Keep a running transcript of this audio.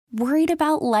Worried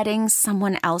about letting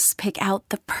someone else pick out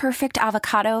the perfect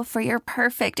avocado for your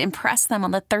perfect impress them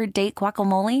on the third date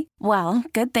guacamole? Well,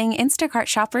 good thing Instacart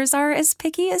shoppers are as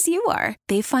picky as you are.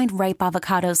 They find ripe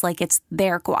avocados like it's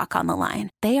their guac on the line.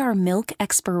 They are milk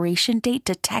expiration date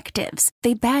detectives.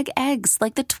 They bag eggs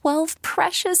like the 12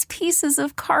 precious pieces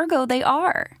of cargo they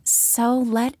are. So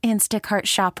let Instacart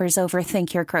shoppers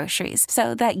overthink your groceries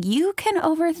so that you can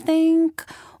overthink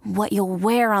what you'll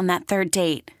wear on that third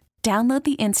date. Download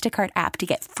the Instacart app to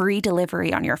get free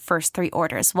delivery on your first 3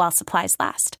 orders while supplies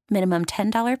last. Minimum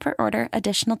 $10 per order.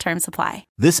 Additional terms apply.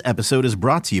 This episode is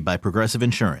brought to you by Progressive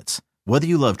Insurance. Whether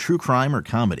you love true crime or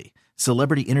comedy,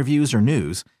 celebrity interviews or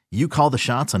news, you call the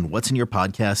shots on what's in your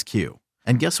podcast queue.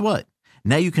 And guess what?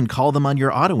 Now you can call them on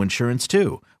your auto insurance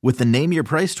too with the Name Your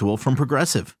Price tool from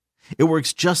Progressive. It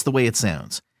works just the way it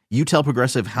sounds. You tell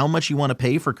Progressive how much you want to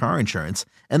pay for car insurance,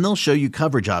 and they'll show you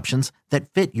coverage options that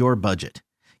fit your budget.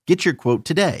 Get your quote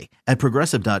today at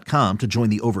Progressive.com to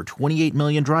join the over 28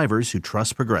 million drivers who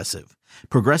trust Progressive.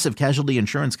 Progressive Casualty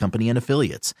Insurance Company and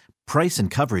Affiliates. Price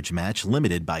and coverage match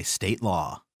limited by state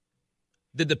law.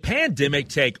 Did the pandemic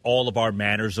take all of our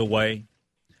manners away?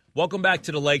 Welcome back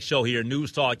to the Lake Show here,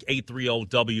 News Talk 830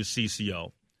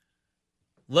 WCCO.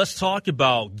 Let's talk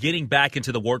about getting back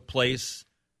into the workplace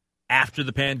after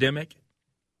the pandemic.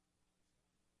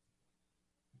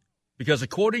 Because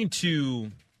according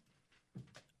to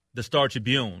the Star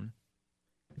Tribune,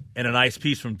 and a nice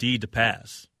piece from Dee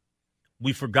DePass,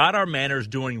 we forgot our manners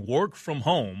during work from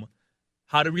home.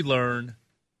 How do we learn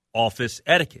office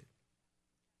etiquette?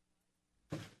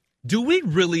 Do we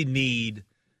really need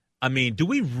to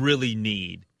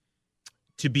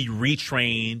be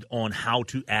retrained on how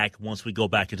to act once we go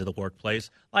back into the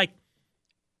workplace? Like,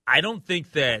 I don't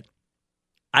think that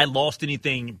I lost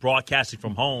anything broadcasting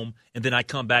from home and then I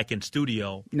come back in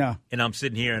studio. No. And I'm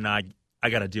sitting here and I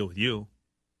got to deal with you.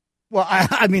 Well,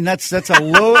 I mean, that's a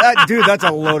dude. That's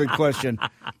a loaded question,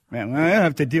 man. I don't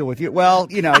have to deal with you. Well,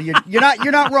 you're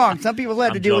not wrong. Some people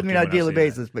have to deal with me on a daily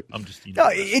basis, but I'm just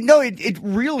it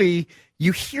really.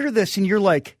 You hear this and you're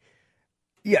like,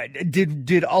 yeah.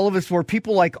 Did all of us, were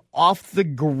people like off the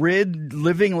grid,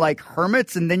 living like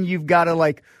hermits, and then you've got to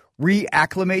like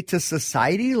reacclimate to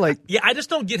society? Like, yeah, I just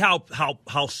don't get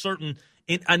how certain.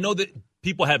 And I know that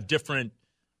people have different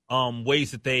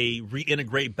ways that they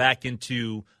reintegrate back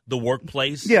into the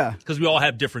workplace. Yeah. Because we all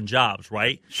have different jobs,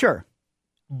 right? Sure.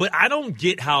 But I don't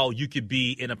get how you could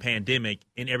be in a pandemic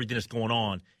and everything that's going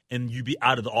on and you be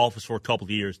out of the office for a couple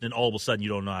of years, and then all of a sudden you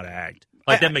don't know how to act.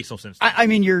 Like, that makes no sense to me. I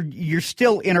mean, you're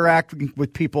still interacting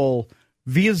with people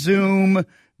via Zoom,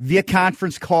 via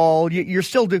conference call. You're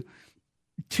still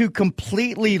to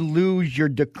completely lose your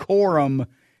decorum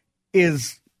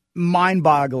is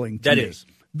mind-boggling to me. That is.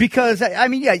 Because, I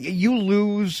mean, yeah, you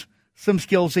lose some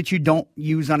skills that you don't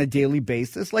use on a daily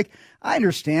basis. Like, I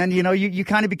understand, you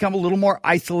kind of become a little more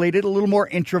isolated, a little more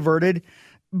introverted.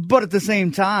 But at the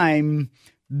same time,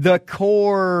 the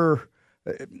core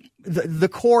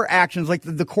actions, like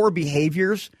the core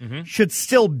behaviors, should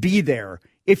still be there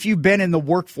if you've been in the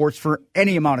workforce for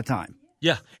any amount of time.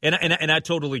 Yeah, and I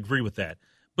totally agree with that.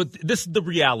 But this is the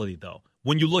reality, though.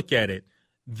 When you look at it,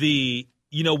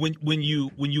 when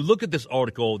you look at this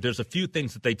article, there's a few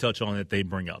things that they touch on that they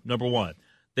bring up. Number one,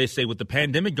 they say with the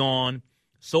pandemic gone,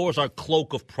 so is our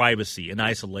cloak of privacy and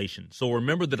isolation. So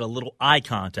remember that a little eye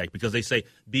contact, because they say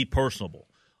be personable.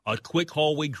 A quick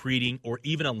hallway greeting or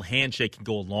even a handshake can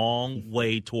go a long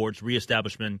way towards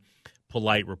reestablishment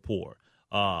polite rapport.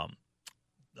 The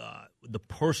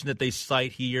person that they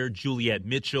cite here, Juliet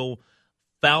Mitchell,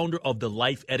 founder of the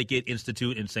Life Etiquette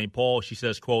Institute in St. Paul, she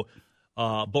says, quote,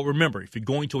 but remember, if you're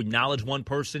going to acknowledge one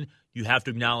person, you have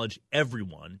to acknowledge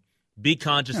everyone. Be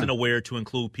conscious and aware to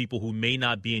include people who may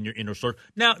not be in your inner circle.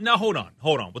 Now, hold on.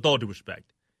 With all due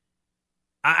respect,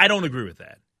 I don't agree with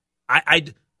that.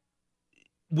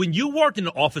 When you work in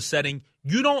an office setting,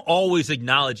 you don't always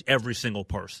acknowledge every single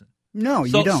person. No,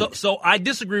 you don't. So I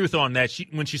disagree with her on that.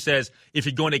 When she says if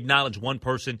you're going to acknowledge one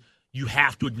person, you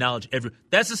have to acknowledge every.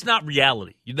 That's just not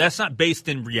reality. That's not based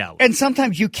in reality. And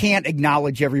sometimes you can't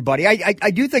acknowledge everybody.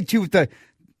 I do think too with the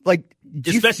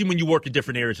especially when you work in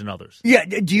different areas than others. Yeah.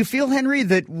 Do you feel, Henry,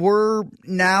 that we're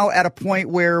now at a point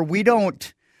where we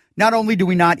don't? Not only do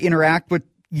we not interact with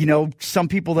some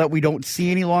people that we don't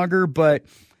see any longer, but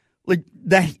like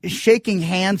the shaking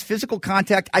hands, physical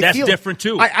contact. That's different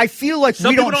too. I feel like some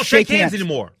we people don't shake hands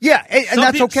anymore. Yeah, and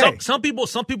that's okay. Some people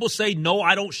say no,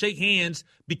 I don't shake hands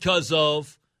because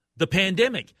of the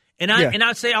pandemic, and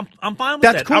I say I'm fine with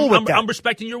that. That's cool with that. I'm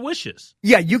respecting your wishes.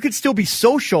 Yeah, you could still be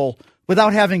social,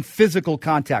 without having physical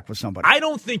contact with somebody. I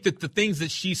don't think that the things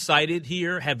that she cited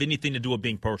here have anything to do with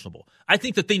being personable. I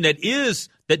think the thing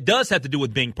that does have to do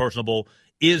with being personable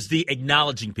is the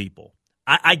acknowledging people.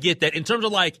 I get that in terms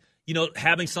of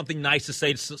having something nice to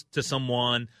say to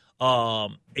someone,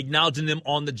 acknowledging them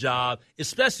on the job,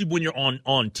 especially when you're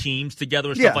on teams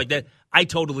together and stuff like that. I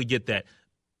totally get that.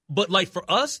 But for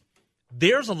us,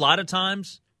 there's a lot of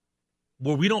times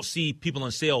where we don't see people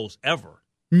in sales ever.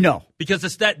 No. Because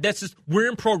that's just, we're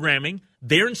in programming,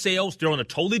 they're in sales, they're on a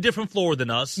totally different floor than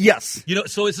us. Yes.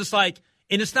 So it's just and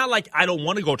it's not like I don't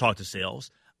want to go talk to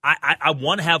sales. I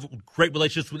want to have great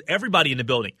relationships with everybody in the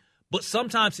building. But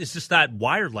sometimes it's just not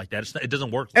wired like that. It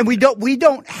doesn't work. And we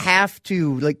don't have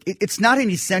to, it's not an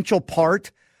essential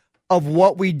part of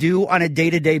what we do on a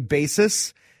day-to-day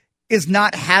basis is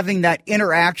not having that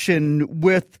interaction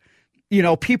with,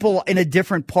 people in a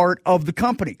different part of the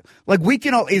company. We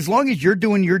can, as long as you're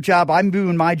doing your job, I'm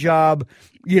doing my job,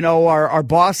 our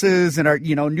bosses and our,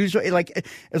 news,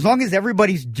 as long as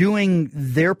everybody's doing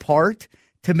their part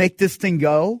to make this thing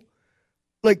go,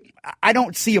 I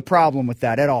don't see a problem with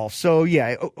that at all. So,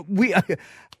 yeah,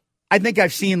 I think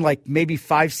I've seen maybe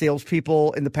 5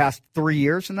 salespeople in the past 3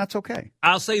 years, and that's okay.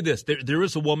 I'll say this. There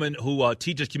is a woman who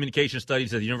teaches communication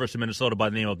studies at the University of Minnesota by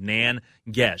the name of Nan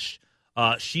Gesh.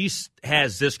 She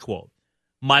has this quote: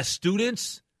 "My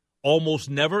students almost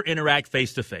never interact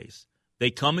face-to-face. They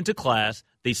come into class,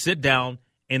 they sit down,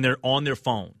 and they're on their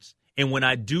phones. And when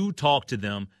I do talk to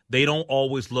them, they don't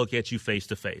always look at you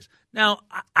face-to-face." Now,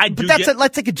 But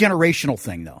that's a generational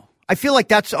thing, though. I feel like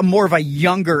that's more of a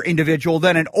younger individual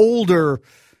than an older,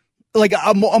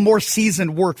 a more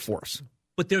seasoned workforce.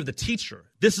 But they're the teacher.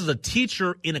 This is a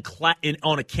teacher in a class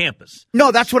on a campus.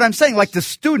 No, that's what I'm saying. The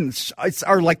students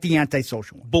are the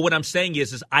antisocial one. But what I'm saying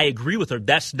is I agree with her.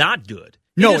 That's not good.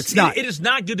 No, it's not. It is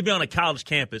not good to be on a college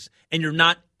campus and you're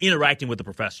not interacting with the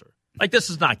professor. This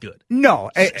is not good.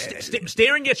 No.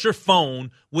 Staring at your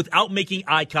phone without making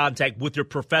eye contact with your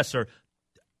professor,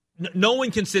 no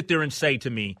one can sit there and say to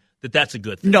me that that's a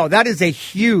good thing. No, that is a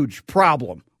huge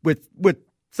problem with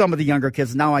some of the younger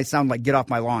kids. Now I sound like get off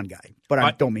my lawn guy, but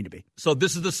I don't mean to be. So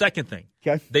this is the second thing.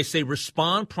 Okay. They say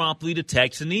respond promptly to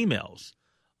texts and emails.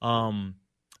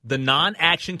 The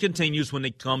non-action continues when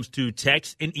it comes to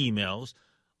texts and emails.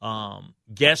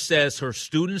 Guest says her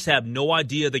students have no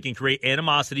idea they can create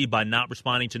animosity by not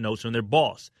responding to notes from their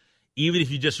boss. Even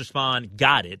if you just respond,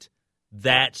 "Got it,"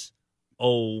 that's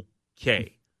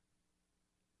okay.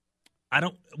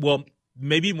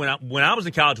 Maybe when I was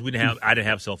in college, I didn't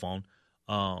have a cell phone.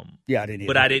 I didn't either.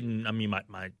 But I didn't. I mean,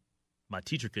 my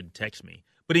teacher couldn't text me.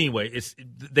 But anyway,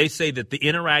 they say that the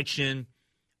interaction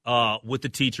with the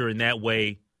teacher in that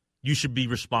way, you should be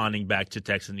responding back to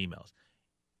texts and emails.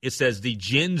 It says the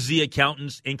Gen Z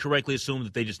accountants incorrectly assumed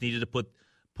that they just needed to put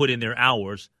in their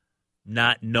hours,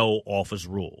 not know office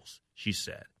rules, she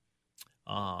said.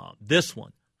 This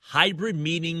one, hybrid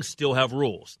meetings still have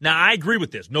rules. Now, I agree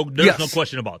with this. There's no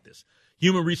question about this.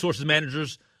 Human resources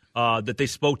managers that they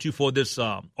spoke to for this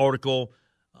article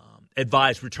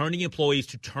advised returning employees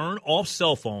to turn off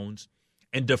cell phones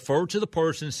and defer to the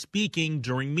person speaking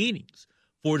during meetings.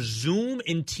 For Zoom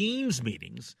and Teams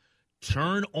meetings,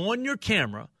 turn on your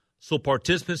camera so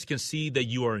participants can see that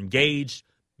you are engaged.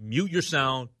 Mute your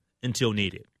sound until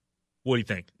needed. What do you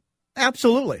think?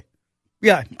 Absolutely.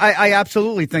 Yeah, I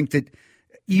absolutely think that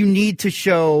you need to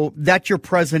show that you're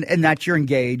present and that you're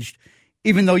engaged,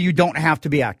 even though you don't have to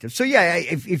be active. So yeah,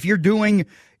 if you're doing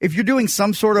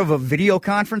some sort of a video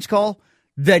conference call,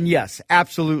 then yes,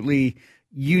 absolutely,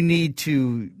 you need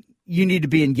to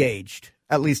be engaged,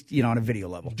 at least on a video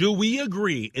level. Do we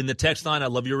agree in the text line? I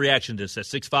love your reaction to this at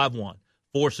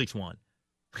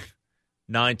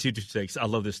 651-461-9226. I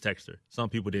love this texter. Some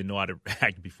people didn't know how to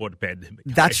act before the pandemic.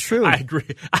 That's true. I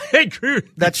agree.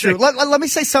 That's true. Let me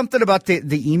say something about the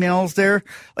emails there.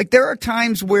 There are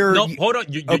times where hold on.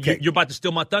 You're about to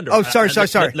steal my thunder. Oh, sorry.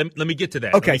 Let me get to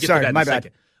that. Okay, sorry, my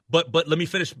bad. But let me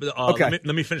finish. Okay.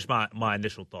 Let me finish my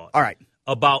initial thought. All right.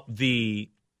 About the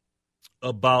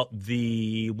what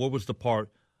was the part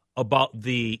about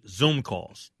the Zoom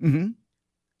calls? Mm-hmm.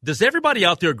 Does everybody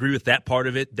out there agree with that part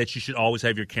of it, that you should always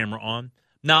have your camera on?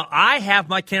 Now, I have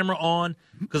my camera on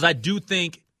because I do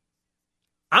think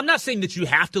 – I'm not saying that you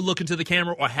have to look into the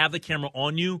camera or have the camera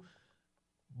on you,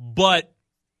 but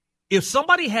if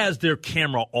somebody has their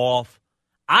camera off,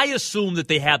 I assume that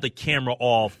they have the camera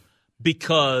off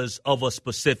because of a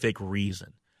specific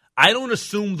reason. I don't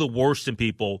assume the worst in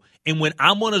people, and when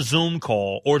I'm on a Zoom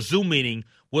call or Zoom meeting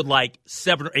with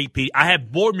 7 or 8 people – I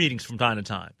have board meetings from time to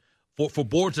time. For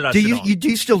boards that I sit on. Do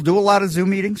you still do a lot of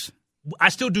Zoom meetings? I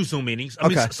still do Zoom meetings. I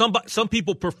mean, some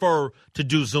people prefer to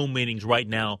do Zoom meetings right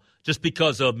now just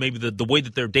because of maybe the way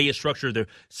that their day is structured.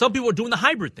 Some people are doing the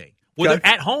hybrid thing where they're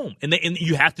at home and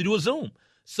you have to do a Zoom.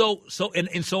 So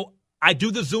I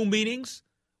do the Zoom meetings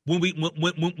when we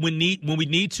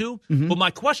need to. Mm-hmm. But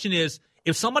my question is,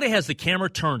 if somebody has the camera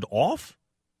turned off,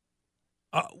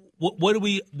 what do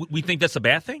we think that's a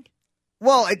bad thing?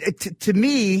 Well, to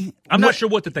me, I'm not sure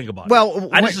what to think about. Well,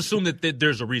 I just assume that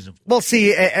there's a reason. Well,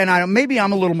 see, and maybe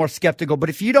I'm a little more skeptical, but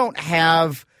if you don't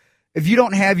have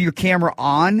your camera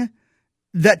on,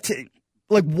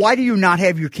 why do you not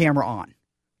have your camera on?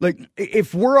 Like,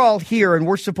 if we're all here and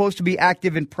we're supposed to be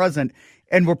active and present,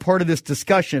 and we're part of this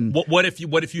discussion, what if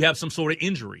you have some sort of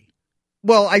injury?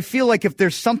 Well, I feel like if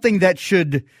there's something that's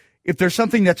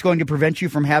going to prevent you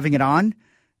from having it on,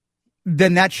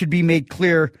 then that should be made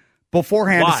clear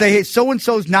beforehand. Why? To say, hey,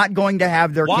 so-and-so's not going to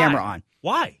have their camera on.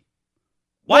 Why?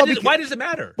 Why does it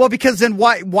matter? Well, because then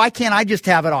why can't I just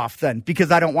have it off then?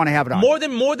 Because I don't want to have it on. More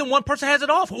than one person has it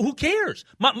off. Who cares?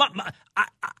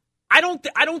 I don't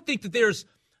think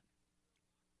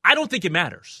it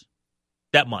matters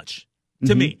that much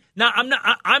to me. Now,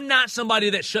 I'm not somebody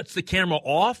that shuts the camera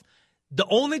off. The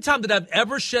only time that I've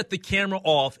ever shut the camera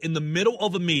off in the middle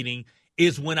of a meeting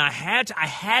is when I had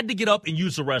to get up and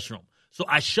use the restroom. So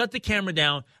I shut the camera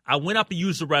down. I went up and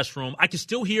used the restroom. I can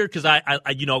still hear because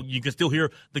you can still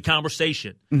hear the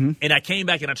conversation. Mm-hmm. And I came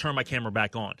back and I turned my camera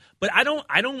back on. But I don't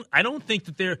think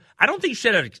that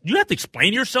you have to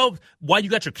explain yourself why you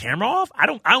got your camera off. I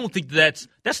don't think that's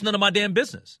none of my damn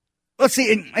business. Let's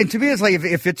see. And to me, it's like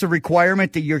if it's a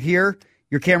requirement that you're here,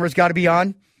 your camera's got to be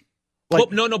on.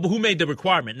 But who made the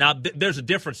requirement? Now there's a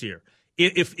difference here.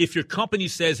 If your company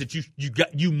says that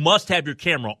you must have your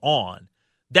camera on,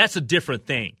 that's a different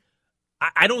thing.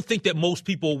 I don't think that most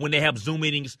people, when they have Zoom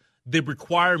meetings, the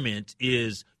requirement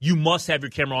is you must have your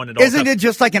camera on at all times. Isn't it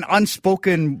just like an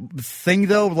unspoken thing,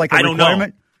 though? Like a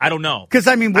requirement? I don't know. Because,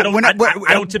 I mean, I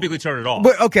don't typically turn it off.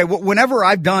 Whenever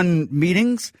I've done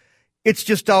meetings, it's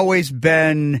just always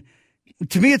been,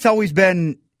 to me, it's always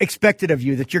been expected of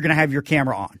you that you're going to have your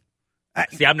camera on.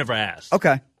 See, I've never asked.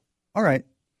 Okay. All right.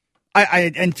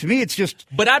 And to me, it's just.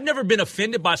 But I've never been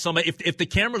offended by somebody. If the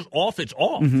camera's off, it's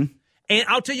off. Mm-hmm. And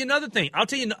I'll tell you another thing.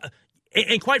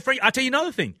 And quite frankly, I'll tell you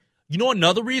another thing. You know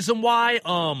another reason why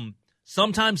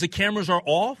sometimes the cameras are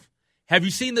off? Have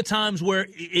you seen the times where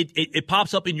it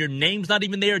pops up and your name's not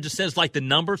even there? It just says like the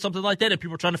number, something like that, and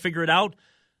people are trying to figure it out?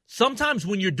 Sometimes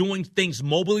when you're doing things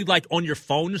mobilely, like on your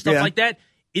phone and stuff like that,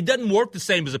 it doesn't work the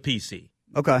same as a PC.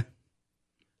 Okay.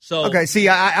 See,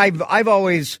 I've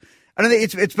always. I don't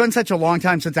think it's been such a long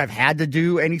time since I've had to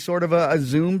do any sort of a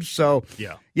Zoom. So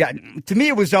yeah. To me,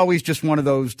 it was always just one of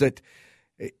those that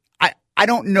I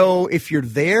don't know if you're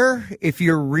there, if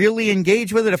you're really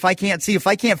engaged with it, if I can't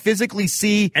physically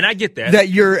see, and I get that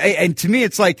you're. And to me,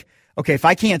 it's like, okay, if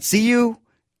I can't see you,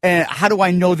 how do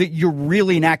I know that you're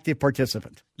really an active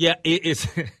participant? Yeah, it's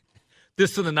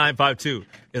this to the 952.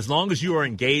 As long as you are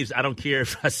engaged, I don't care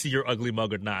if I see your ugly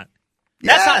mug or not.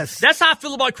 That's how I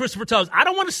feel about Christopher Tubbs. I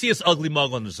don't want to see his ugly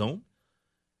mug on the Zoom.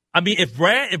 I mean, if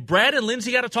Brad and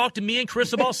Lindsay got to talk to me and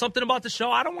Chris about something about the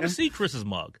show, I don't want to see Chris's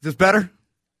mug. Is this better?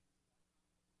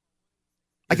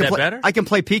 Better? I can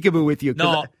play peekaboo with you.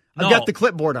 No, I've got the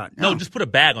clipboard on. No, just put a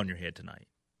bag on your head tonight,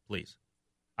 please.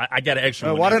 I got an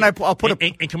extra. Why don't I'll put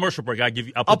in commercial break?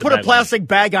 I'll put a plastic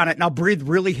bag on it and I'll breathe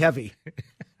really heavy.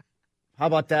 How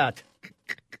about that?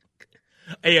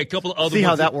 Hey, a couple of other See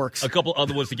how that works. A couple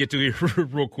other ones to get to here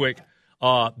real quick.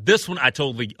 This one I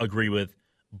totally agree with.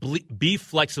 Be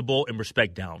flexible and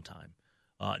respect downtime.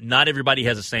 Not everybody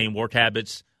has the same work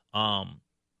habits,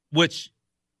 which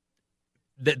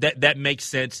that makes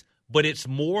sense. But it's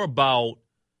more about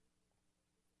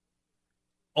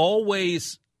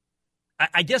always.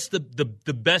 I guess the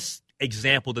best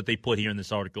example that they put here in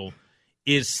this article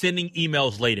is sending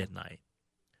emails late at night.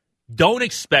 Don't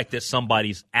expect that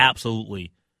somebody's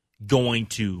absolutely going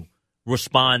to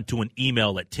respond to an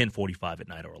email at 10:45 at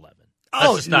night or 11.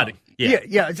 That's not.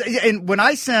 Yeah. And when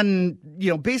I send,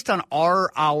 based on our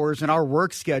hours and our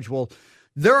work schedule,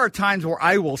 there are times where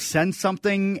I will send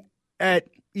something at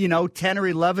 10 or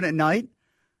 11 at night.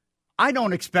 I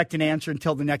don't expect an answer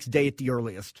until the next day at the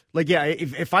earliest.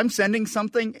 If I'm sending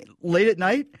something late at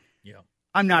night,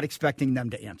 I'm not expecting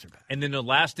them to answer back. And then the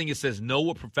last thing it says, know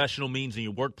what professional means in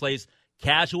your workplace.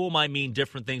 Casual might mean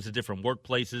different things at different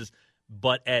workplaces,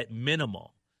 but at minimum,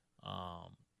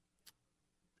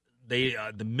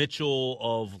 the Mitchell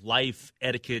of Life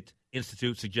Etiquette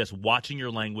Institute suggests watching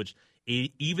your language,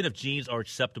 even if jeans are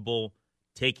acceptable,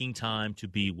 taking time to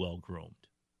be well-groomed.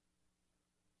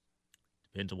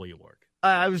 Depends on where you work.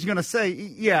 I was going to say,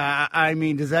 yeah, I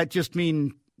mean, does that just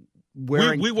mean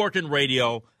wearing? We work in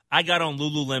radio. I got on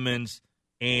Lululemons,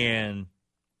 and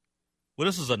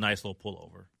this is a nice little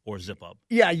pullover or zip up.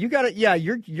 Yeah, you got it. Yeah,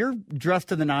 you're dressed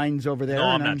to the nines over there. No,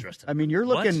 I'm not dressed to the nines. I mean, you're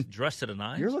looking what? Dressed to the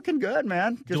nines. You're looking good,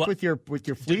 man. Just with your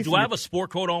fleece. Do I have a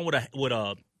sport coat on with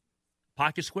a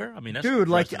pocket square? I mean, that's dude.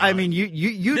 Like, I mean,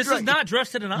 you. This is not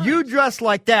dressed to the nines. You dress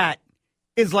like that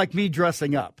is like me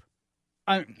dressing up.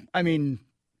 I mean,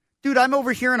 dude, I'm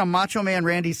over here in a Macho Man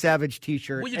Randy Savage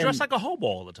T-shirt. Well, you dress like a hobo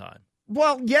all the time.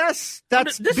 Well, yes,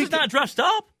 this is not dressed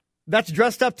up. That's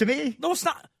dressed up to me. No, it's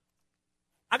not.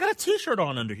 I got a T-shirt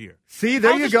on under here. See,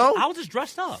 there you go. I was just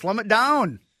dressed up. Slim it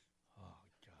down. Oh,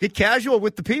 get casual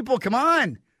with the people. Come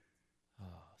on.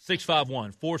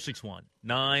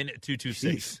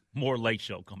 651-461-9226. More Lake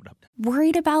Show coming up.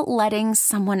 Worried about letting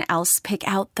someone else pick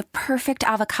out the perfect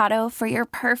avocado for your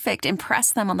perfect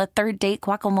impress them on the third date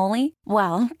guacamole?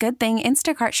 Well, good thing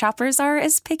Instacart shoppers are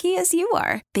as picky as you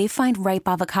are. They find ripe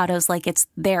avocados like it's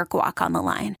their guac on the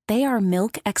line. They are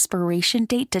milk expiration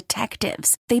date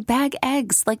detectives. They bag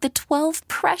eggs like the 12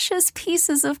 precious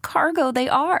pieces of cargo they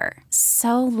are.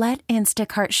 So let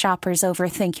Instacart shoppers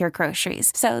overthink your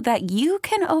groceries so that you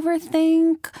can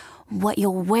overthink what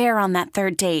you'll wear on that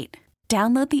third date.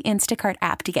 Download the Instacart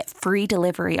app to get free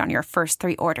delivery on your first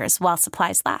 3 orders while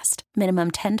supplies last.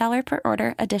 Minimum $10 per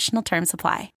order. Additional terms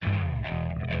apply.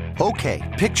 Okay,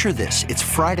 picture this. It's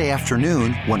Friday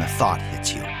afternoon when a thought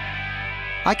hits you.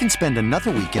 I can spend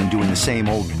another weekend doing the same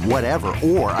old whatever,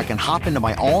 or I can hop into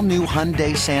my all-new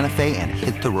Hyundai Santa Fe and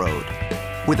hit the road.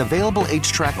 With available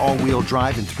H-Track all-wheel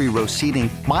drive and 3-row seating,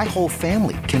 my whole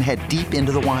family can head deep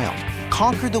into the wild.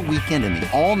 Conquer the weekend in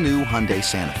the all-new Hyundai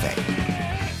Santa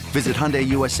Fe. Visit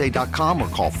HyundaiUSA.com or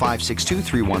call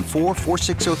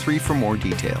 562-314-4603 for more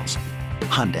details.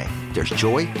 Hyundai, there's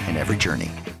joy in every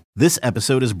journey. This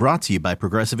episode is brought to you by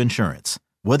Progressive Insurance.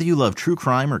 Whether you love true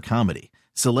crime or comedy,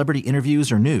 celebrity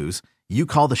interviews or news, you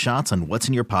call the shots on what's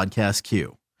in your podcast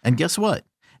queue. And guess what?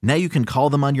 Now you can call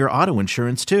them on your auto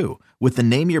insurance too with the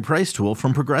Name Your Price tool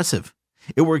from Progressive.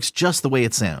 It works just the way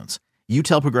it sounds. You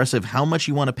tell Progressive how much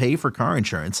you want to pay for car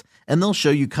insurance, and they'll show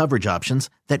you coverage options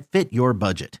that fit your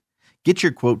budget. Get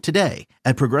your quote today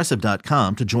at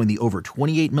Progressive.com to join the over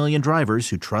 28 million drivers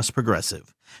who trust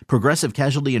Progressive. Progressive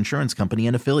Casualty Insurance Company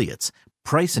and Affiliates.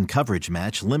 Price and coverage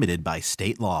match limited by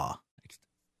state law.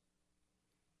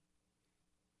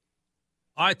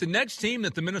 All right, the next team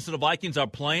that the Minnesota Vikings are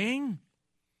playing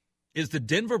is the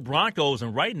Denver Broncos,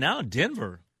 and right now,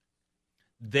 Denver,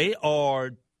 they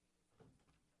are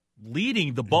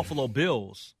leading the Buffalo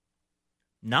Bills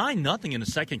 9-0 in the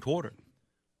second quarter.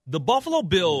 The Buffalo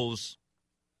Bills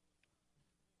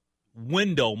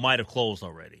window might have closed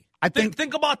already.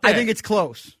 Think about that. I think it's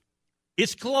close.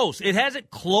 It's close. It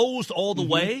hasn't closed all the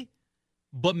way,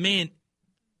 but, man,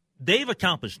 they've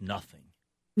accomplished nothing.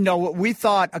 No, we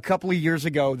thought a couple of years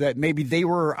ago that maybe they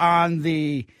were on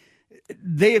they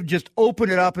have just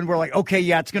opened it up and we're like, okay,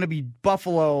 yeah, it's going to be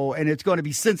Buffalo and it's going to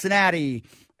be Cincinnati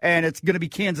and it's going to be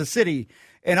Kansas City.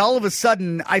 And all of a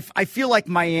sudden, I feel like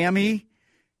Miami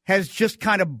has just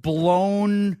kind of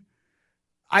blown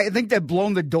 – I think they've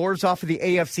blown the doors off of the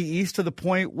AFC East to the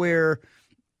point where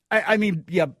I mean,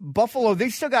 Buffalo, they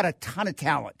still got a ton of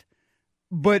talent.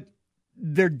 But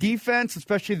their defense,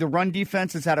 especially the run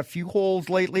defense, has had a few holes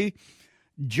lately.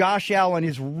 Josh Allen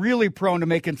is really prone to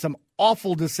making some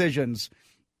awful decisions.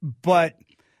 But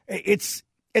it's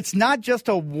not just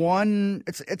a one.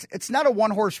 It's not a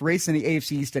one-horse race in the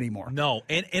AFC East anymore. No,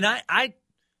 and I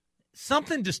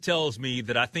something just tells me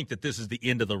that I think that this is the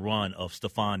end of the run of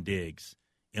Stephon Diggs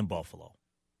in Buffalo.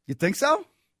 You think so?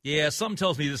 Yeah, something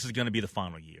tells me this is going to be the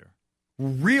final year.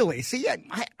 Really? See,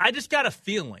 I just got a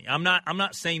feeling. I'm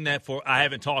not saying that for I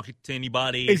haven't talked to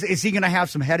anybody. Is he going to have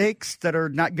some headaches that are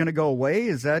not going to go away?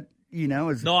 Is that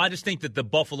No, I just think that the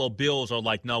Buffalo Bills are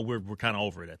like, no, we're kind of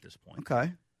over it at this point.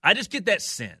 Okay. I just get that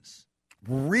sense.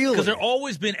 Really? Because they're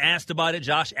always been asked about it.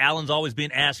 Josh Allen's always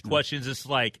been asked questions. It's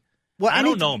like, I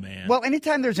don't know, man. Well,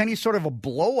 anytime there's any sort of a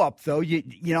blow up, though,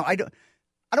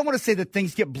 I don't want to say that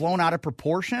things get blown out of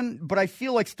proportion, but I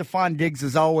feel like Stephon Diggs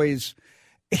is always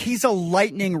he's a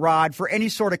lightning rod for any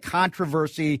sort of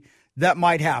controversy that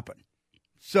might happen.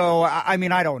 So I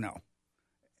mean, I don't know,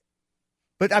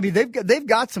 but I mean they've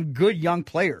got some good young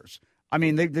players. I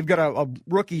mean they've got a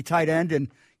rookie tight end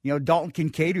and Dalton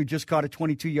Kincaid who just caught a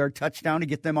 22-yard touchdown to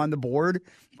get them on the board.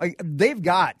 Like, they've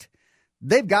got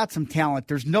some talent.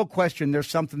 There's no question there's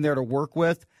something there to work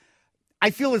with. I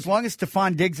feel as long as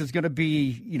Stephon Diggs is going to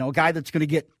be, a guy that's going to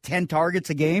get 10 targets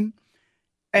a game,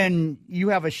 and you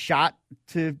have a shot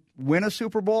to win a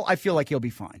Super Bowl, I feel like he'll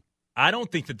be fine. I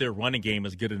don't think that their running game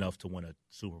is good enough to win a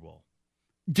Super Bowl.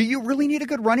 Do you really need a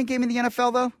good running game in the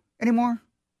NFL though anymore?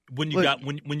 When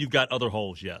you've got other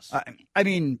holes, yes. I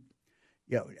mean,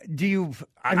 do you?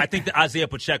 I think that Isaiah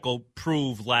Pacheco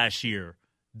proved last year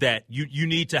that you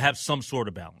need to have some sort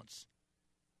of balance.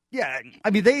 Yeah, I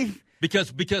mean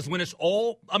because when it's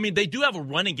all, I mean, they do have a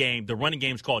running game. The running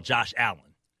game is called Josh Allen,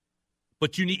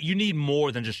 but you need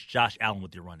more than just Josh Allen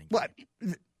with your running game.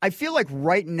 Well, I feel like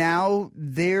right now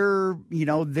they're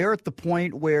at the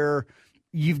point where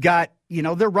you've got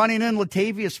they're running in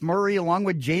Latavius Murray along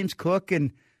with James Cook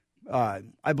and.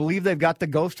 I believe they've got the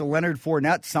ghost of Leonard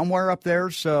Fournette somewhere up there.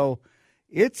 So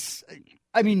I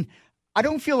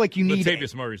don't feel like you need.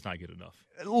 Latavius Murray's not good enough.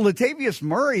 Latavius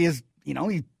Murray is,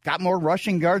 he got more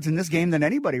rushing yards in this game than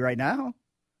anybody right now.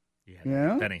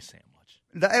 Yeah, that ain't saying much.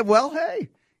 Hey.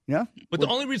 Yeah. But the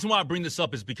only reason why I bring this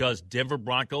up is because Denver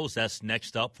Broncos, that's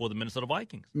next up for the Minnesota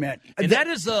Vikings. Man. And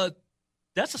that's a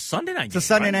Sunday night game. It's a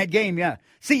Sunday night game, yeah.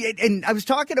 See, and I was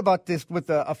talking about this with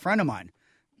a friend of mine.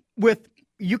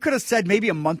 You could have said maybe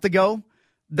a month ago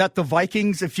that the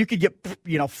Vikings, if you could get,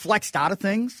 flexed out of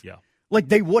things, like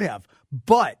they would have.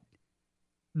 But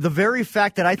the very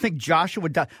fact that I think Joshua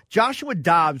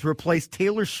Dobbs replaced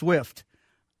Taylor Swift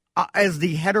as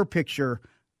the header picture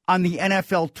on the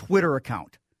NFL Twitter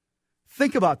account.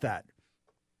 Think about that.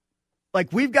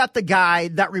 Like, we've got the guy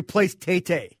that replaced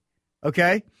Tay-Tay,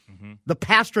 okay? Mm-hmm. The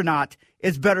Pastronaut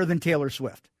is better than Taylor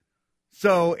Swift.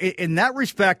 So in that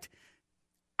respect,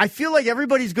 I feel like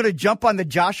everybody's going to jump on the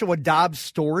Joshua Dobbs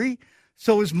story.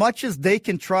 So as much as they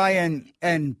can try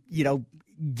and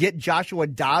get Joshua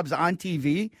Dobbs on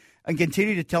TV and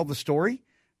continue to tell the story,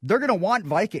 they're going to want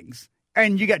Vikings.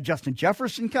 And you got Justin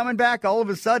Jefferson coming back. All of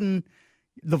a sudden,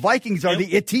 the Vikings are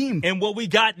the it team. And what we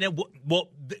got,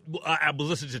 I was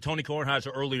listening to Tony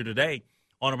Kornheiser earlier today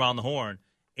on Around the Horn,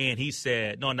 and he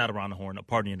said, no, not Around the Horn,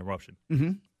 pardon the interruption.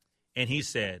 Mm-hmm. And he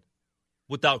said,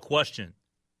 without question,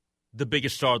 the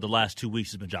biggest star of the last 2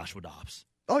 weeks has been Joshua Dobbs.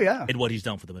 Oh, yeah. And what he's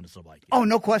done for the Minnesota Vikings. Oh,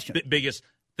 no question. Biggest.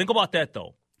 Think about that,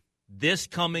 though. This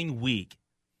coming week,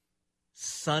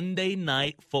 Sunday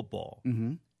night football,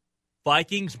 mm-hmm.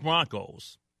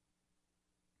 Vikings-Broncos.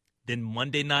 Then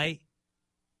Monday night,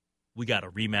 we got a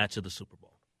rematch of the Super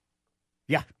Bowl.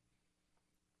 Yeah.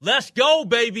 Let's go,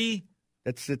 baby.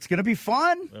 It's going to be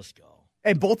fun. Let's go.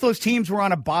 And both those teams were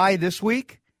on a bye this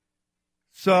week.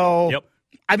 So, yep.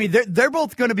 I mean, they're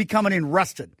both going to be coming in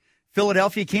rested.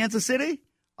 Philadelphia, Kansas City.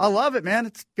 I love it, man.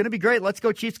 It's going to be great. Let's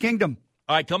go Chiefs Kingdom.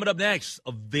 All right, coming up next,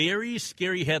 a very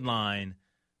scary headline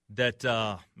that,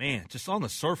 just on the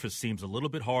surface seems a little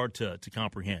bit hard to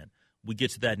comprehend. We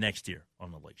get to that next year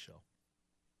on The Lake Show.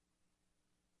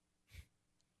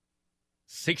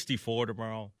 64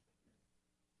 tomorrow.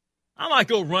 I might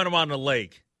go run around the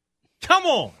lake. Come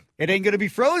on. It ain't going to be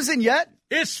frozen yet.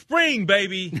 It's spring,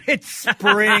 baby. It's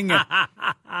spring. All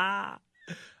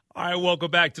right, welcome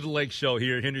back to The Lake Show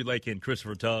here. Henry Lake and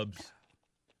Christopher Tubbs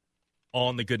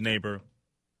on The Good Neighbor.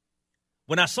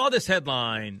 When I saw this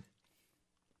headline,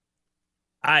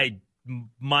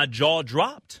 my jaw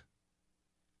dropped.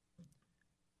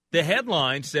 The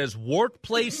headline says,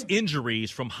 workplace injuries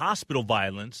from hospital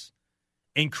violence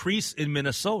increase in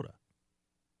Minnesota.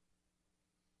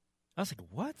 I was like,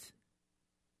 what?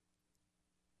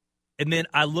 And then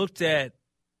I looked at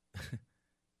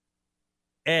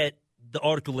the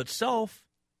article itself,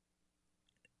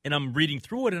 and I'm reading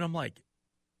through it, and I'm like,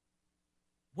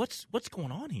 what's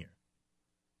going on here?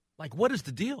 Like, what is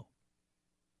the deal?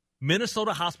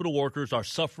 Minnesota hospital workers are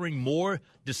suffering more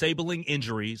disabling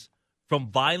injuries from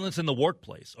violence in the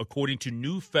workplace, according to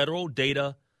new federal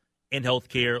data, and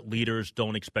healthcare leaders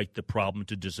don't expect the problem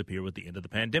to disappear with the end of the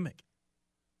pandemic.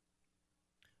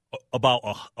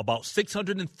 About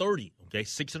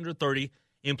 630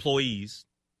 employees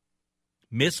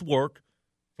miss work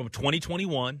from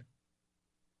 2021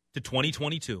 to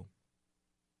 2022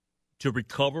 to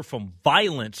recover from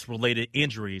violence-related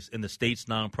injuries in the state's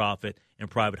nonprofit and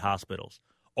private hospitals,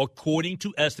 according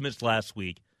to estimates last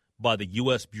week by the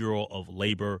U.S. Bureau of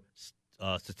Labor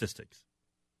Statistics.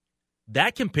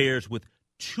 That compares with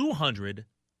 200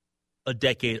 a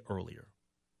decade earlier.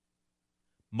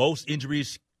 Most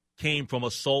injuries came from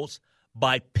assaults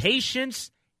by patients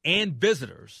and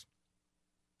visitors,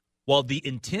 while the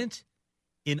intent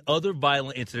in other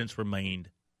violent incidents remained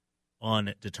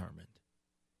undetermined.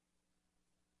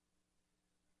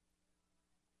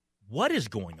 What is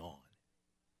going on?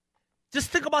 Just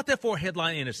think about that for a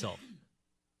headline in itself.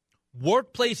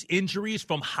 Workplace injuries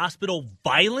from hospital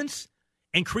violence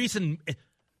increase in.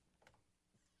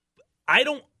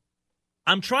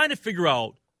 I'm trying to figure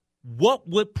out what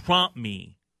would prompt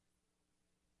me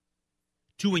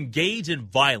to engage in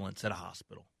violence at a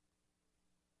hospital.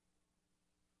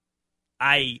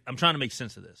 I'm trying to make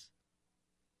sense of this.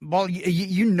 Well,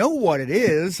 you know what it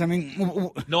is. I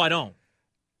mean, no, I don't.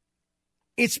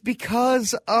 It's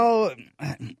because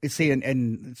see,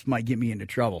 and this might get me into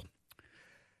trouble.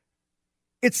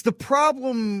 It's the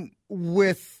problem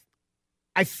with,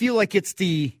 I feel like it's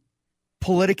the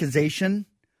politicization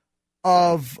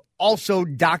of also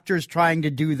doctors trying to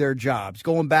do their jobs,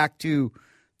 going back to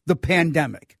the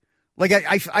pandemic. Like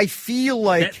I feel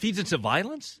like that feeds into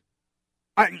violence.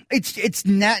 It's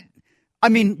not. I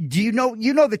mean, do you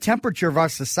know the temperature of our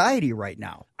society right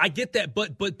now? I get that,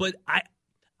 but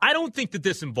I don't think that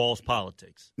this involves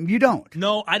politics. You don't?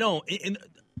 No, I don't. And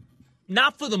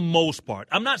not for the most part.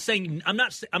 I'm not saying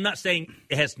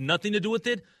it has nothing to do with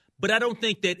it, but I don't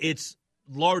think that it's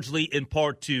largely in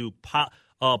part to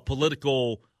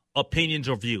political opinions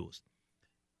or views.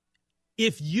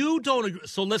 If you don't agree,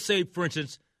 so let's say, for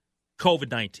instance,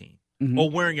 COVID-19 or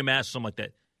wearing a mask or something like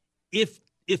that.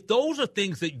 If those are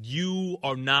things that you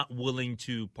are not willing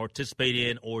to participate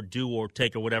in or do or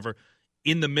take or whatever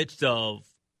in the midst of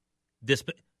this,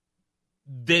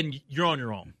 then you're on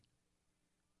your own.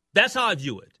 That's how I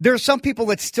view it. There are some people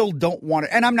that still don't want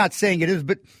it, and I'm not saying it is,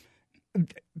 but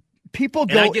people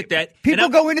go. And I get that. People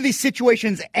go into these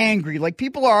situations angry, like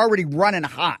people are already running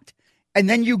hot, and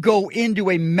then you go into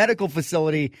a medical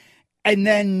facility, and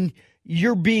then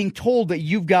you're being told that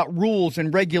you've got rules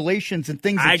and regulations and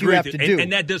things that you have to do.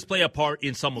 And that does play a part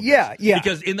in some of this. Yeah.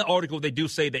 Because in the article, they do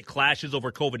say that clashes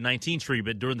over COVID-19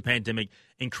 treatment during the pandemic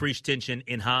increased tension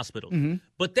in hospitals. Mm-hmm.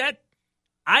 But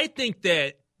I think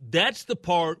that's the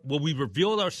part where we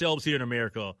revealed ourselves here in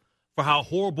America for how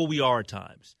horrible we are at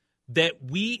times. That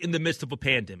we, in the midst of a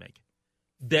pandemic,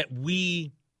 that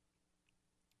we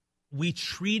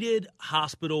treated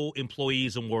hospital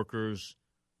employees and workers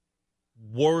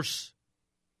worse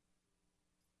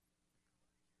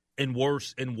and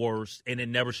worse and worse, and it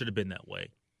never should have been that way.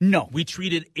 No. We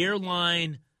treated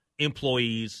airline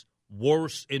employees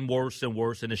worse and worse and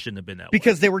worse, and it shouldn't have been that way.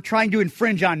 Because they were trying to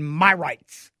infringe on my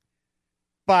rights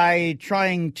by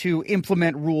trying to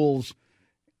implement rules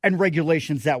and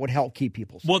regulations that would help keep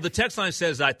people safe. Well, the text line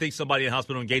says, I think somebody in the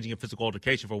hospital engaging in physical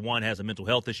altercation, for one, has a mental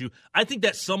health issue. I think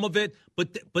that's some of it,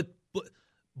 but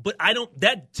I don't.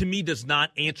 That to me does not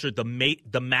answer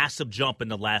the massive jump in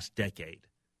the last decade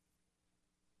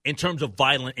in terms of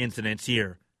violent incidents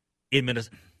here in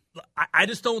Minnesota. I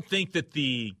just don't think that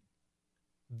the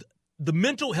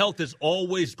mental health is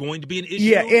always going to be an issue.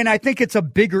 Yeah, and I think it's a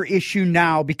bigger issue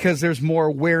now because there's more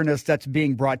awareness that's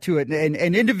being brought to it,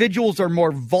 and individuals are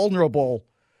more vulnerable,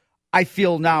 I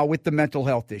feel, now with the mental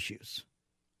health issues.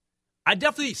 I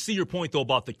definitely see your point though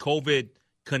about the COVID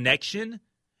connection.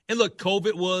 And look,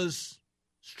 COVID was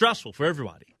stressful for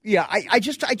everybody. Yeah, I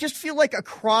just feel like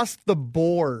across the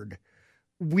board,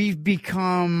 we've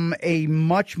become a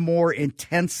much more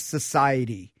intense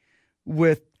society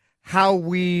with how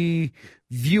we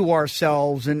view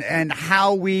ourselves and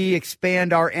how we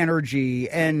expand our energy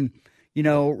and,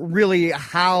 really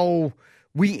how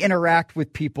we interact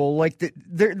with people. Like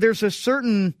there's a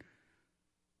certain,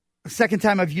 second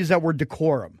time I've used that word,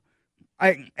 decorum.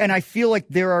 I feel like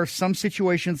there are some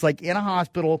situations, like in a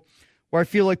hospital, where I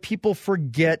feel like people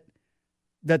forget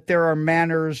that there are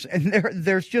manners and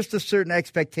there's just a certain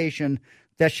expectation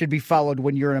that should be followed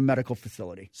when you're in a medical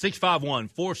facility.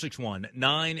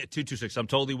 651-461-9226. I'm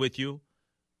totally with you.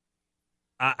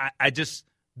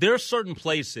 There are certain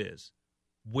places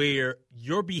where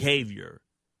your behavior,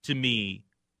 to me,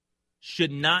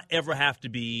 should not ever have to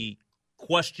be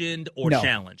questioned or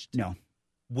challenged. No.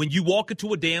 When you walk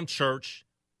into a damn church,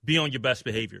 be on your best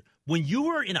behavior. When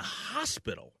you are in a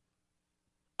hospital,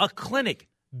 a clinic,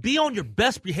 be on your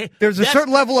best behavior. There's a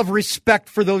certain level of respect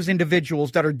for those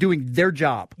individuals that are doing their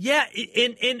job. Yeah,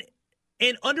 and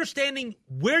understanding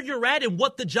where you're at and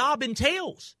what the job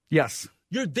entails. Yes.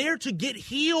 You're there to get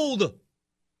healed.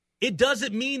 It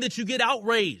doesn't mean that you get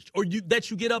outraged or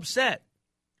that you get upset.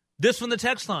 This from the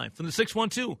text line, from the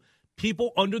 612.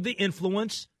 People under the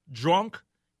influence, drunk,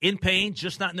 in pain,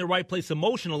 just not in the right place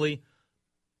emotionally.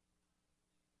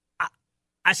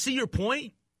 I see your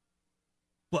point,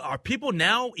 but are people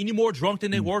now any more drunk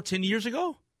than they were 10 years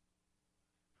ago?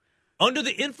 Under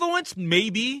the influence?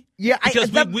 Maybe. Yeah,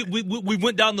 because we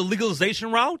went down the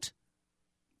legalization route?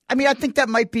 I mean, I think that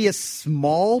might be a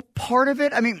small part of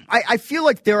it. I mean, I feel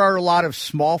like there are a lot of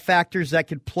small factors that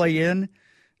could play in,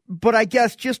 but I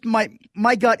guess just my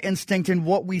gut instinct and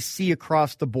what we see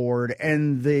across the board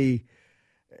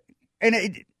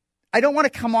I don't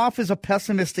want to come off as a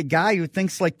pessimistic guy who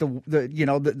thinks like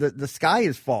the sky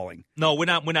is falling. No, we're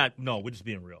not. No, we're just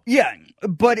being real. Yeah,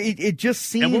 but it just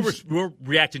seems. And we're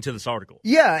reacting to this article.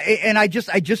 Yeah, and I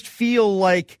just feel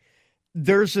like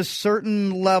there's a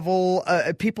certain level.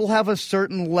 People have a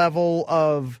certain level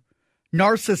of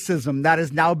narcissism that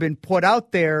has now been put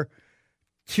out there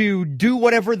to do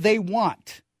whatever they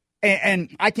want,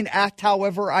 and I can act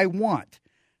however I want,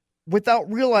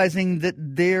 without realizing that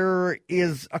there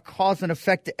is a cause and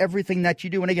effect to everything that you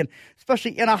do. And again,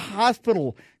 especially in a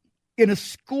hospital, in a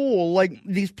school, like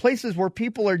these places where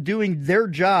people are doing their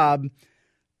job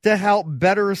to help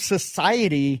better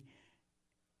society,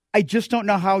 I just don't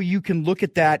know how you can look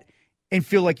at that and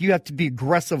feel like you have to be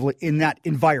aggressive in that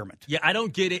environment. Yeah, I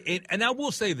don't get it. And I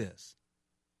will say this.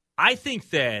 I think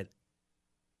that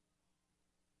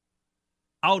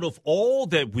out of all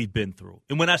that we've been through,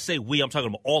 and when I say we, I'm talking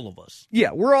about all of us.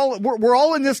 Yeah, we're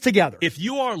all in this together. If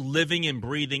you are living and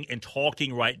breathing and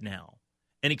talking right now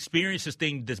and experience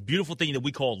this beautiful thing that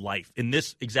we call life in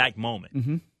this exact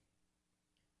moment,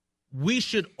 we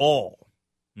should all,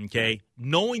 okay,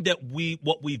 knowing that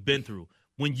what we've been through,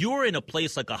 when you're in a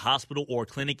place like a hospital or a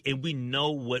clinic and we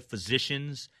know what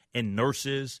physicians and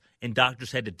nurses and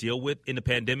doctors had to deal with in the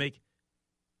pandemic,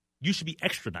 you should be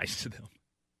extra nice to them.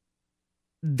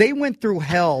 They went through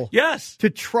hell to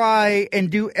try and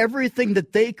do everything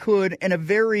that they could in a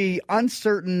very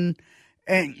uncertain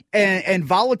and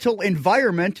volatile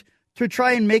environment to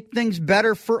try and make things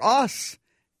better for us.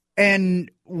 And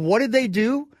what did they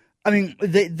do? I mean,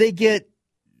 they get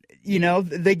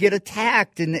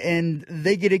attacked and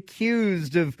they get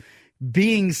accused of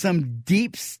being some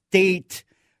deep state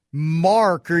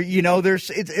mark, or,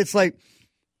 it's like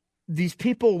these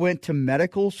people went to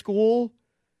medical school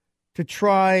to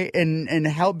try and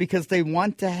help because they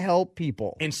want to help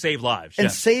people. And save lives.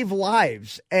 And save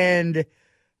lives. And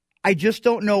I just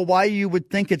don't know why you would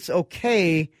think it's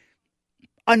okay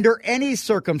under any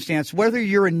circumstance, whether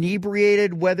you're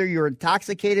inebriated, whether you're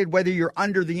intoxicated, whether you're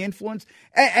under the influence.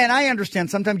 And I understand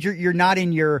sometimes you're not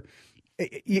in your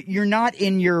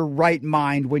right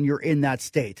mind when you're in that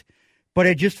state. But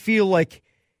I just feel like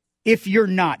if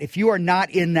you are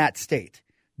not in that state,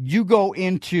 you go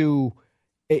into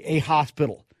a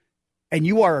hospital and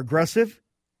you are aggressive,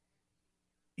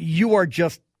 you're a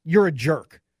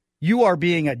jerk. You are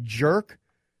being a jerk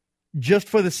just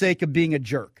for the sake of being a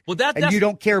jerk. Well, and you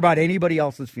don't care about anybody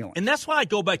else's feelings. And that's why I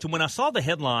go back to when I saw the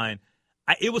headline,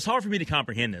 it was hard for me to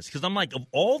comprehend this because I'm like, of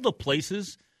all the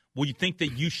places where you think that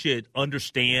you should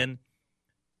understand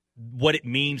what it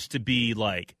means to be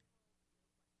like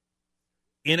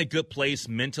in a good place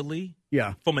mentally,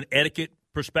 from an etiquette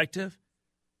perspective,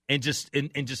 and just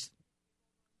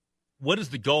what is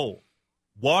the goal?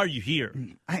 Why are you here?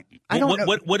 I don't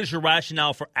know. What is your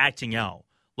rationale for acting out?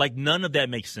 Like, none of that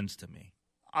makes sense to me.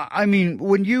 I mean,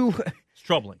 it's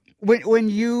troubling. When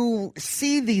you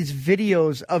see these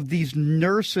videos of these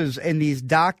nurses and these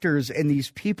doctors and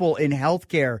these people in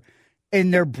healthcare,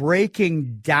 and they're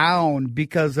breaking down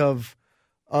because of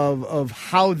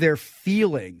how they're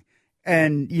feeling,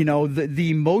 and the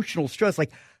emotional stress,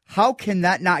 like, how can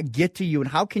that not get to you, and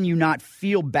how can you not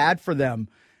feel bad for them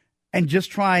and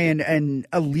just try and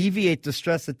alleviate the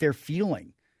stress that they're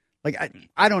feeling? Like,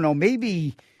 I don't know,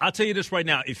 maybe. I'll tell you this right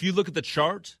now. If you look at the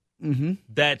chart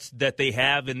that they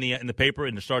have in the paper,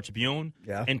 in the Star Tribune,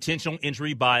 intentional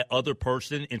injury by other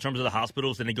person in terms of the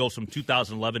hospitals, and it goes from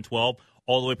 2011-12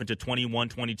 all the way up into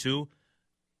 21-22,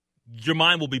 your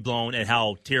mind will be blown at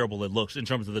how terrible it looks in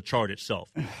terms of the chart itself.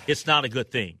 It's not a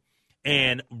good thing.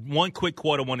 And one quick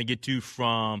quote I want to get to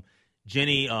from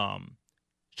Jenny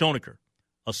Schonecker,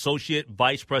 Associate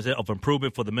Vice President of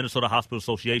Improvement for the Minnesota Hospital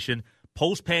Association.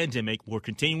 Post-pandemic, we're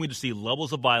continuing to see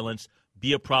levels of violence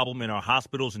be a problem in our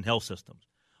hospitals and health systems.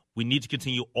 We need to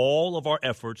continue all of our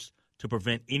efforts to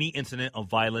prevent any incident of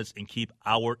violence and keep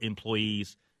our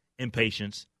employees and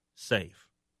patients safe.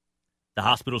 The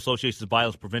Hospital Association's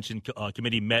Violence Prevention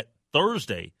Committee met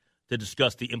Thursday to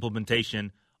discuss the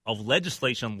implementation of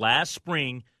legislation last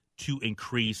spring to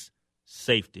increase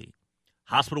safety.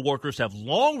 Hospital workers have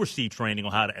long received training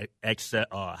on how to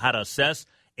assess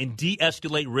and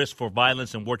de-escalate risk for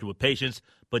violence and working with patients,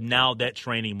 but now that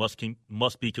training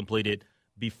must be completed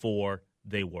before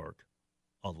they work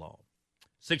alone.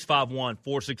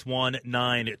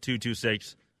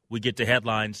 651-461-9226. We get to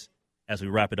headlines as we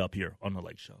wrap it up here on The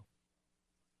Lake Show.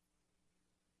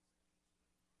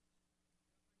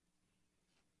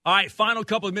 All right, final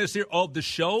couple of minutes here of the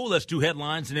show. Let's do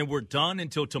headlines, and then we're done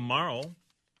until tomorrow.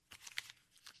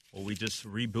 Or we just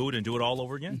reboot and do it all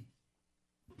over again?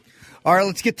 All right,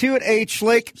 let's get to it. H.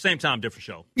 Lake. Same time, different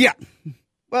show. Yeah.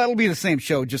 Well, it'll be the same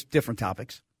show, just different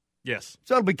topics. Yes.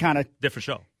 So it'll be kind of different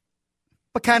show.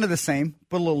 But kind of the same,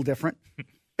 but a little different.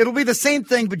 It'll be the same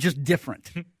thing, but just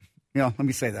different. Let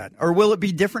me say that. Or will it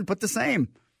be different but the same?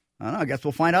 I don't know. I guess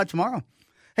we'll find out tomorrow.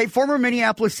 Hey, former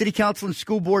Minneapolis City Council and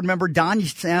School Board member Don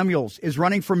Samuels is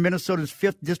running for Minnesota's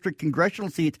 5th District congressional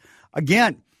seat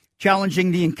again,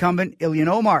 challenging the incumbent Ilhan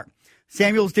Omar.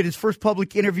 Samuels did his first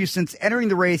public interview since entering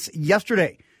the race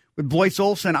yesterday with Blois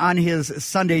Olson on his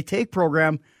Sunday Take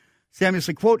program. Samuels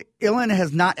said, quote, Ilhan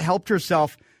has not helped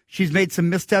herself. She's made some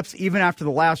missteps even after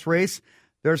the last race.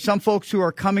 There are some folks who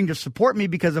are coming to support me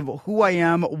because of who I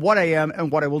am, and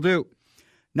what I will do.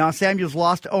 Now, Samuels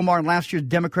lost to Omar in last year's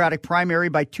Democratic primary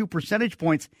by 2 percentage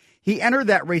points. He entered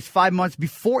that race 5 months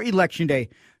before Election Day.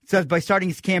 It says by starting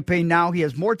his campaign now, he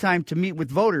has more time to meet with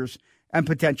voters and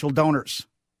potential donors.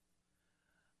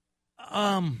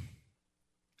 I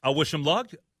wish him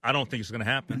luck. I don't think it's going to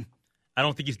happen. I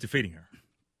don't think he's defeating her.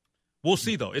 We'll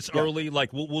see, though. It's early.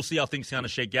 Like we'll see how things kind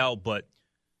of shake out, but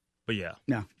yeah.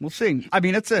 Yeah, we'll see. I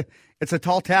mean, it's a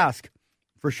tall task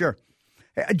for sure.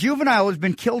 A juvenile has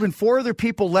been killed and 4 other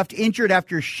people left injured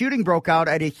after a shooting broke out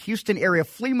at a Houston area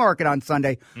flea market on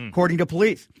Sunday, according to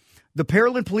police. The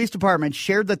Pearland Police Department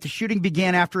shared that the shooting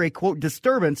began after a, quote,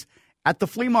 disturbance at the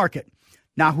flea market.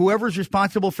 Now, whoever's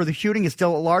responsible for the shooting is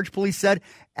still at large, police said,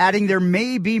 adding there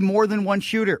may be more than one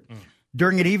shooter.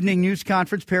 During an evening news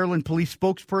conference, Pearland Police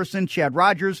spokesperson Chad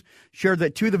Rogers shared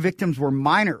that 2 of the victims were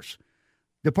minors.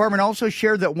 The department also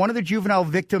shared that one of the juvenile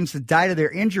victims had died of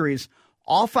their injuries.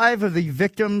 All 5 of the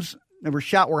victims that were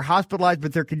shot were hospitalized,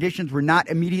 but their conditions were not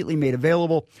immediately made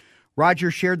available.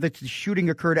 Rogers shared that the shooting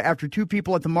occurred after 2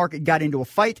 people at the market got into a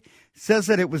fight, says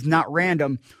that it was not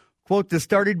random. Quote, this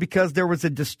started because there was a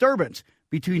disturbance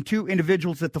between 2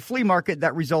 individuals at the flea market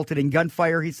that resulted in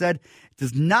gunfire, he said. It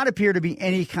does not appear to be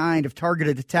any kind of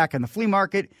targeted attack on the flea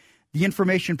market. The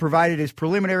information provided is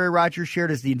preliminary, Rogers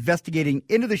shared, as the investigating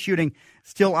into the shooting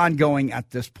still ongoing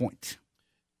at this point.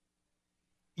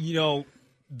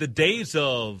 The days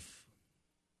of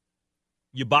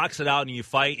you box it out and you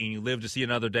fight and you live to see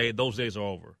another day, those days are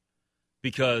over.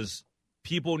 Because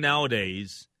people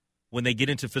nowadays, when they get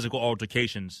into physical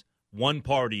altercations, one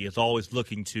party is always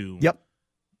looking to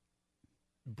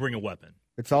bring a weapon.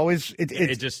 It's always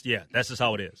that's just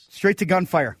how it is. Straight to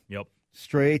gunfire. Yep.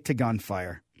 Straight to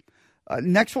gunfire.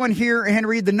 Next one here,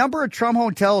 Henry. The number of Trump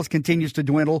hotels continues to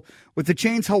dwindle, with the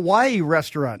chain's Hawaii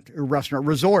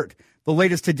resort, the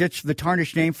latest to ditch the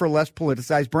tarnished name for a less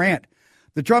politicized brand.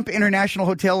 The Trump International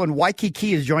Hotel in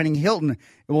Waikiki is joining Hilton.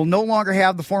 It will no longer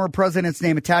have the former president's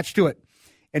name attached to it.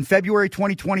 In February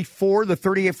 2024, the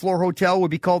 38th floor hotel will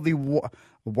be called the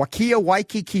Wakia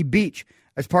Waikiki Beach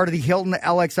as part of the Hilton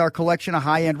LXR collection of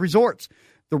high-end resorts.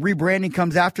 The rebranding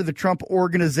comes after the Trump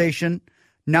organization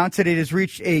announced that it has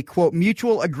reached a, quote,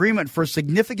 mutual agreement for a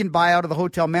significant buyout of the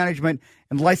hotel management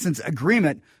and license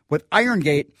agreement with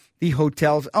Irongate, the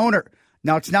hotel's owner.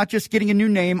 Now, it's not just getting a new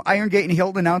name. Irongate and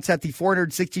Hilton announced that the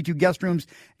 462 guest rooms,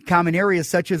 common areas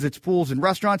such as its pools and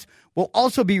restaurants, will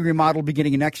also be remodeled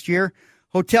beginning of next year.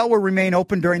 Hotel will remain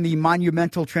open during the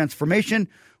monumental transformation.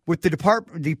 With the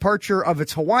departure of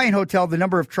its Hawaiian hotel, the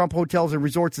number of Trump hotels and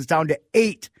resorts is down to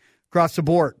 8 across the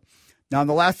board. Now, in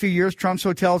the last few years, Trump's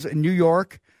hotels in New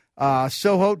York,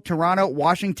 Soho, Toronto,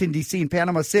 Washington, D.C., and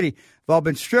Panama City have all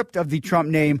been stripped of the Trump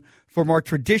name for more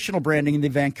traditional branding. In the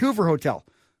Vancouver hotel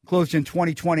closed in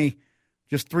 2020,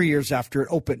 just 3 years after it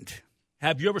opened.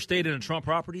 Have you ever stayed in a Trump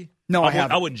property? No, I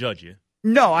haven't. I wouldn't judge you.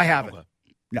 No, I haven't. Okay.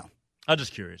 No. I'm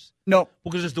just curious. No.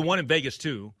 Because there's the one in Vegas,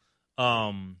 too,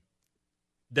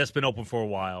 that's been open for a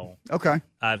while. Okay.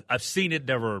 I've seen it,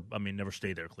 never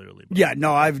stayed there, clearly. But. Yeah,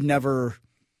 no, I've never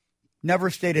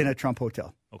stayed in a Trump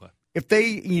hotel. Okay. If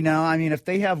they, if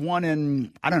they have one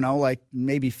in, I don't know, like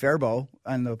maybe Faribault,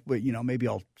 maybe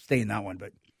I'll stay in that one.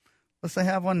 But unless they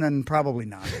have one, then probably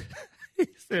not.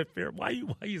 Why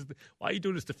are you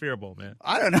doing this to Faribault, man?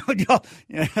 I don't know.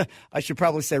 I should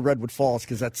probably say Redwood Falls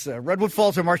because that's Redwood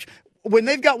Falls or March. When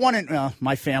they've got one in,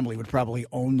 my family would probably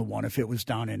own the one if it was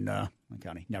down in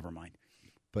county. Never mind.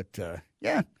 But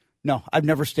no, I've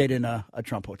never stayed in a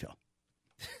Trump hotel.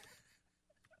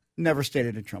 Never stayed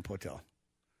in a Trump hotel.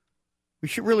 We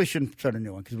shouldn't start a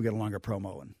new one because we got a longer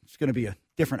promo and it's going to be a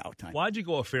different out time. Why'd you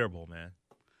go a Faribault, man?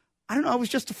 I don't know. It was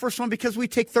just the first one because we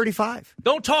take 35.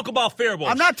 Don't talk about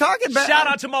Faribault. I'm not talking about. Shout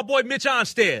out to my boy Mitch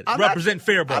Onstead, representing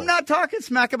Faribault. I'm not talking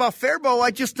smack about Faribault. I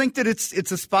just think that it's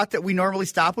a spot that we normally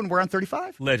stop when we're on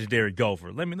 35. Legendary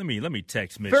Gopher. Let me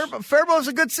text Mitch. Faribault's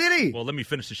a good city. Well, let me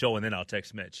finish the show and then I'll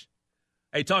text Mitch.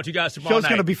 Hey, talk to you guys tomorrow night. Show's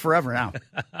going to be forever now.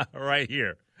 Right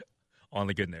here on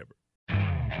The Good Neighbor.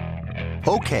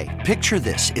 Okay, picture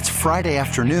this. It's Friday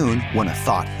afternoon when a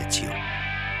thought hits you.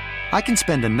 I can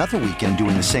spend another weekend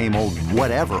doing the same old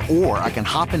whatever, or I can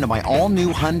hop into my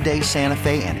all-new Hyundai Santa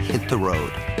Fe and hit the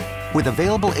road. With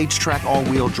available H-Track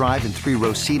all-wheel drive and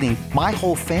 3-row seating, my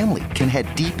whole family can head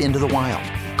deep into the wild.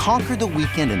 Conquer the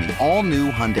weekend in the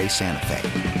all-new Hyundai Santa Fe.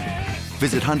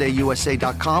 Visit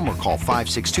HyundaiUSA.com or call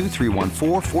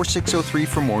 562-314-4603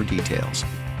 for more details.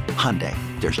 Hyundai,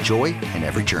 there's joy in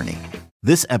every journey.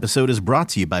 This episode is brought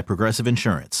to you by Progressive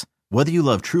Insurance. Whether you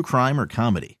love true crime or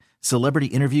comedy, celebrity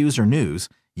interviews or news,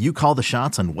 you call the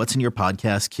shots on what's in your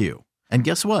podcast queue. And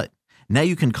guess what? Now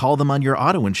you can call them on your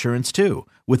auto insurance too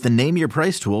with the Name Your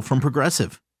Price tool from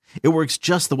Progressive. It works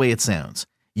just the way it sounds.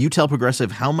 You tell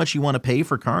Progressive how much you want to pay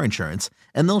for car insurance,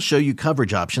 and they'll show you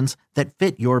coverage options that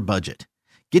fit your budget.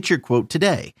 Get your quote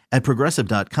today at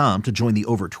Progressive.com to join the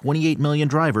over 28 million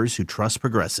drivers who trust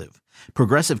Progressive.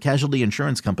 Progressive Casualty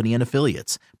Insurance Company and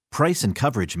Affiliates. Price and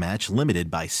coverage match limited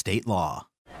by state law.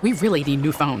 We really need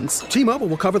new phones. T-Mobile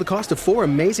will cover the cost of 4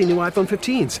 amazing new iPhone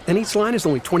 15s, and each line is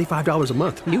only $25 a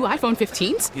month. New iPhone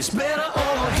 15s? It's better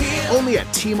over here. Only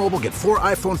at T-Mobile, get 4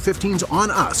 iPhone 15s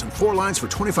on us and 4 lines for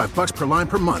 $25 per line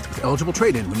per month with eligible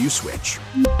trade-in when you switch.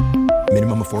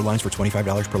 Minimum of 4 lines for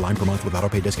 $25 per line per month with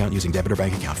autopay discount using debit or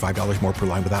bank account. $5 more per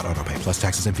line without autopay, plus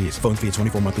taxes and fees. Phone fee at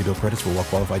 24 monthly bill credits for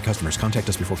well-qualified customers. Contact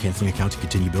us before canceling account to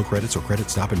continue bill credits or credit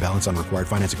stop and balance on required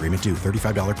finance agreement due.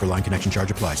 $35 per line connection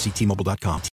charge applies. See T-Mobile.com.